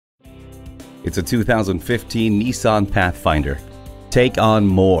It's a 2015 Nissan Pathfinder. Take on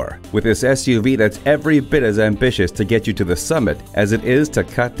more with this SUV that's every bit as ambitious to get you to the summit as it is to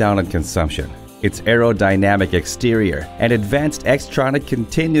cut down on consumption. Its aerodynamic exterior and advanced Xtronic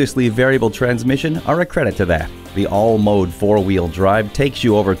continuously variable transmission are a credit to that. The all-mode four-wheel drive takes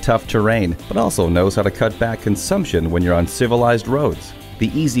you over tough terrain, but also knows how to cut back consumption when you're on civilized roads.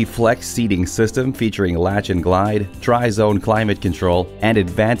 The Easy Flex seating system featuring latch and glide, tri-zone climate control, and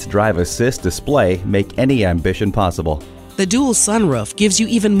advanced drive assist display make any ambition possible. The dual sunroof gives you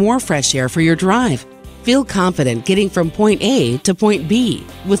even more fresh air for your drive. Feel confident getting from point A to point B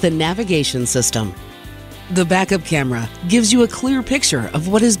with a navigation system. The backup camera gives you a clear picture of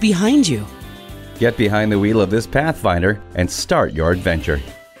what is behind you. Get behind the wheel of this Pathfinder and start your adventure.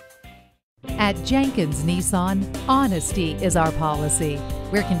 At Jenkins Nissan, honesty is our policy.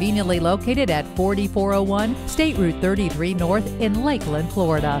 We're conveniently located at 4401 State Route 33 North in Lakeland,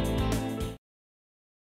 Florida.